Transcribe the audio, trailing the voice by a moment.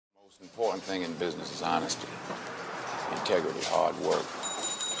Most important thing in business is honesty, integrity, hard work,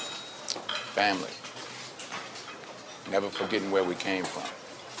 family. Never forgetting where we came from.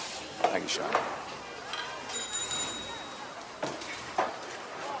 Thank you, Sean.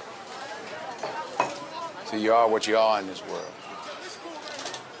 See, you are what you are in this world.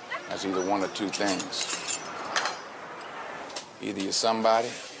 That's either one or two things. Either you're somebody,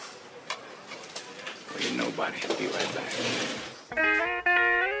 or you're nobody. Be right back.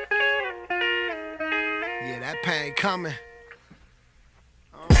 Yeah, that pain coming.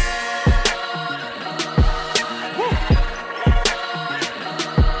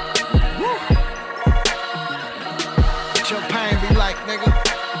 What your pain be like, nigga?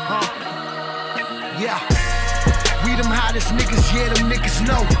 Huh? Yeah. We them hottest niggas, yeah, them niggas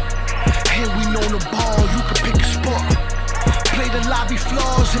know. And we know the ball, you can pick a spot. Play the lobby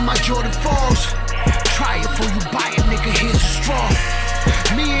floors in my Jordan 4s. Try it before you buy it, nigga, here's a straw.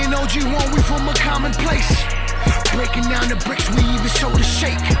 Me and OG1, we from a common place. Breaking down the bricks, we even show the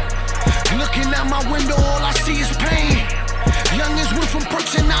shake. Looking out my window, all I see is pain. Youngins went from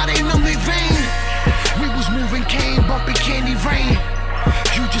perks and now they numb their vein. We was moving cane, bumping candy rain.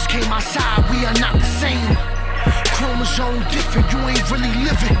 You just came outside, we are not the same. Chromosome different, you ain't really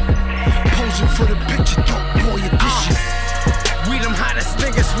living. Posing for the picture, dope boy edition. We them hottest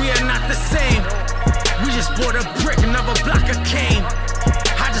niggas, we are not the same. We just bought a brick, another block of cane.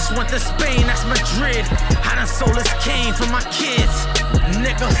 I just went to Spain, that's Madrid. I done sold this cane for my kids,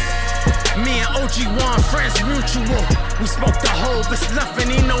 nigga. Me and OG1, friends mutual. We spoke the whole, it's nothing,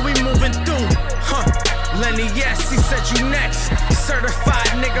 he know we moving through. Huh, Lenny, yes, he said you next.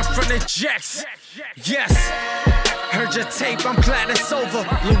 Certified nigga from the Jets. Yes, heard your tape, I'm glad it's over.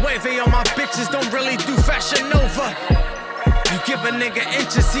 Loewe on my bitches, don't really do Fashion Nova. You give a nigga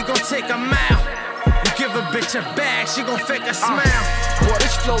inches, he gon' take a mile. You give a bitch a bag, she gon' fake a smile. Boy,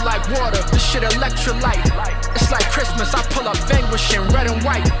 this flow like water, this shit electrolyte. It's like Christmas, I pull up vanquishing red and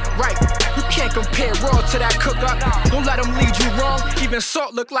white. Right, you can't compare raw to that cook-up. Don't let them lead you wrong, even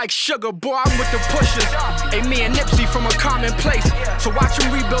salt look like sugar. Boy, I'm with the pushers. Hey, me and Nipsey from a common place. So watch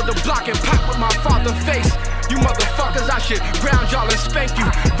him rebuild the block and pop with my father's face. You motherfuckers, I should ground y'all and spank you.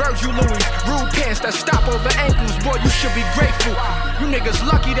 Virgil Louis, rude pants that stop over ankles. Boy, you should be grateful. You niggas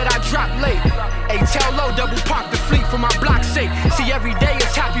lucky that I dropped late. Hey, tell low, double park the fleet for my block's sake. See, every day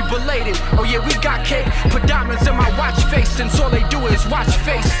is happy belated. Oh yeah, we got cake. Put diamonds in my watch face, since all they do is watch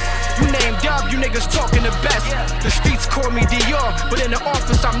face. You name Dub, you niggas talking the best. The streets call me Dior, but in the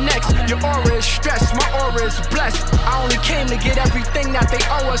office I'm next. Your aura is stressed, my aura is blessed. I only came to get everything that they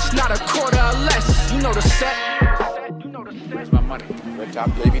owe us, not a quarter or less. You know the set. Where's my money? Red Top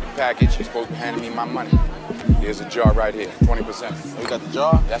gave me the package. He's supposed to hand me my money. Here's a jar right here, 20%. Oh, you got the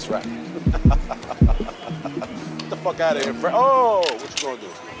jar? That's right. Get the fuck out of here, Frank. Oh, what you gonna do?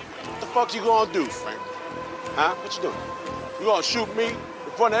 What the fuck you gonna do, Frank? Huh? What you doing? You gonna shoot me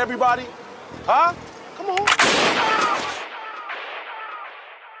in front of everybody? Huh? Come on.